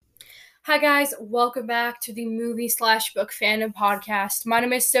Hi guys, welcome back to the movie/book fandom podcast. My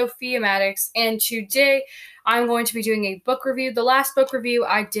name is Sophia Maddox, and today I'm going to be doing a book review. The last book review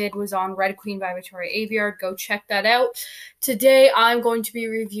I did was on Red Queen by Victoria Aveyard. Go check that out. Today I'm going to be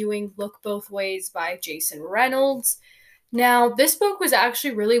reviewing Look Both Ways by Jason Reynolds. Now, this book was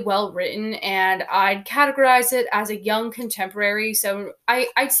actually really well written, and I'd categorize it as a young contemporary. So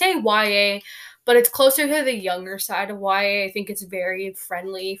I'd say YA, but it's closer to the younger side of YA. I think it's very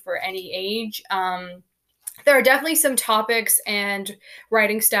friendly for any age. There are definitely some topics and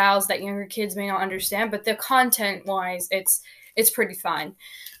writing styles that younger kids may not understand, but the content-wise, it's pretty fine.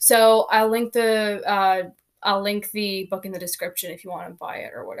 So I'll link the book in the description if you want to buy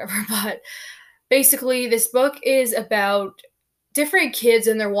it or whatever. But basically, this book is about different kids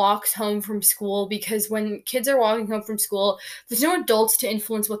and their walks home from school, because when kids are walking home from school, there's no adults to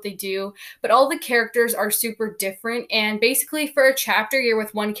influence what they do, but all the characters are super different. And basically, for a chapter, you're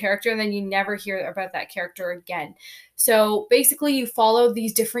with one character and then you never hear about that character again. So basically, you follow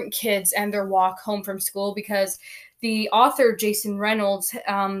these different kids and their walk home from school, because the author, Jason Reynolds,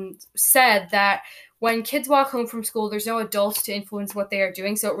 said that when kids walk home from school, there's no adults to influence what they are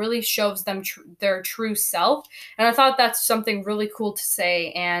doing, so it really shows them their true self. And I thought that's something really cool to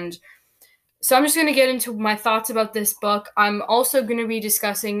say. And so I'm just going to get into my thoughts about this book. I'm also going to be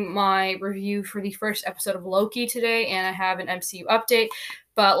discussing my review for the first episode of Loki today, and I have an MCU update.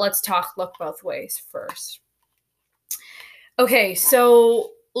 But let's talk Look Both Ways first. Okay,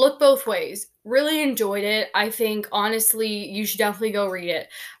 so Look Both Ways. Really enjoyed it. I think, honestly, you should definitely go read it.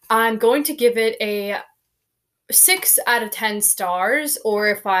 I'm going to give it a 6 out of 10 stars, or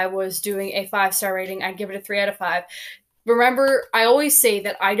if I was doing a 5-star rating, I'd give it a 3 out of 5. Remember, I always say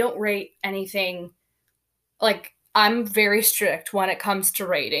that I don't rate anything, like, I'm very strict when it comes to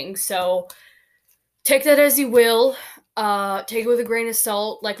rating, so take that as you will. Take it with a grain of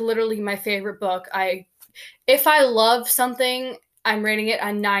salt. Like, literally my favorite book. If I love something, I'm rating it a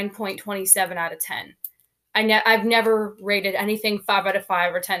 9.27 out of 10. I've never rated anything 5 out of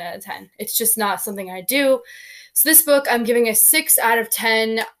 5 or 10 out of 10. It's just not something I do. So this book, I'm giving a 6 out of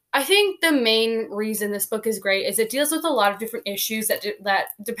 10. I think the main reason this book is great is it deals with a lot of different issues that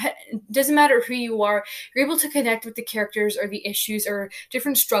doesn't matter who you are, you're able to connect with the characters or the issues or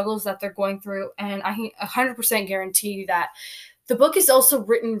different struggles that they're going through. And I can 100% guarantee you that. The book is also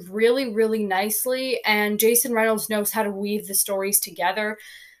written really, really nicely, and Jason Reynolds knows how to weave the stories together.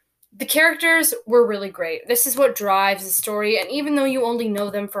 The characters were really great. This is what drives the story, and even though you only know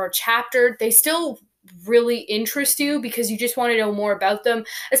them for a chapter, they still really interest you because you just want to know more about them,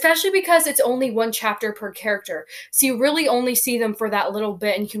 especially because it's only one chapter per character. So you really only see them for that little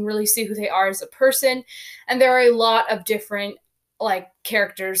bit, and you can really see who they are as a person. And there are a lot of different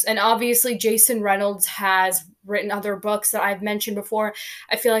characters, and obviously Jason Reynolds has written other books that I've mentioned before.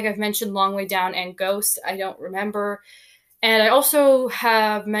 I feel like I've mentioned Long Way Down and Ghost. I don't remember. And I also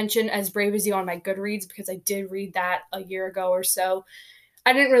have mentioned As Brave as You on my Goodreads, because I did read that a year ago or so.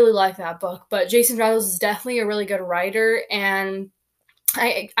 I didn't really like that book, but Jason Reynolds is definitely a really good writer, and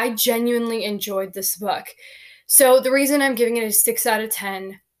I genuinely enjoyed this book. So the reason I'm giving it a 6 out of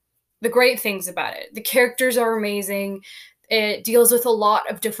 10, the great things about it. The characters are amazing. It deals with a lot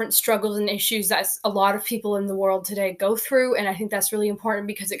of different struggles and issues that a lot of people in the world today go through, and I think that's really important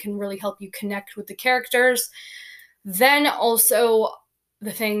because it can really help you connect with the characters. Then also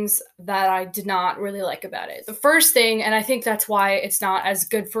the things that I did not really like about it. The first thing, and I think that's why it's not as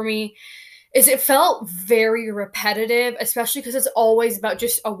good for me, is it felt very repetitive, especially because it's always about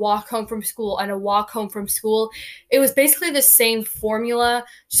just a walk home from school and a walk home from school. It was basically the same formula,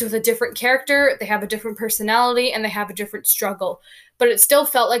 just with a different character. They have a different personality and they have a different struggle, but it still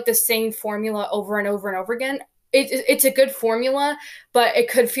felt like the same formula over and over and over again. It's a good formula, but it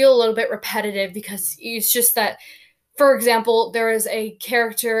could feel a little bit repetitive because it's just that, for example, there is a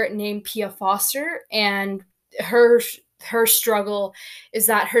character named Pia Foster, and her struggle is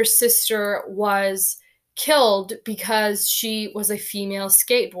that her sister was killed because she was a female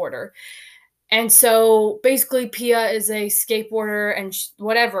skateboarder. And so basically Pia is a skateboarder and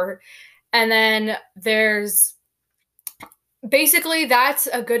whatever. And then there's basically, that's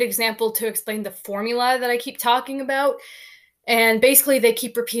a good example to explain the formula that I keep talking about. And basically, they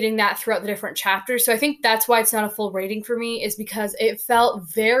keep repeating that throughout the different chapters. So I think that's why it's not a full rating for me, is because it felt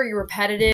very repetitive.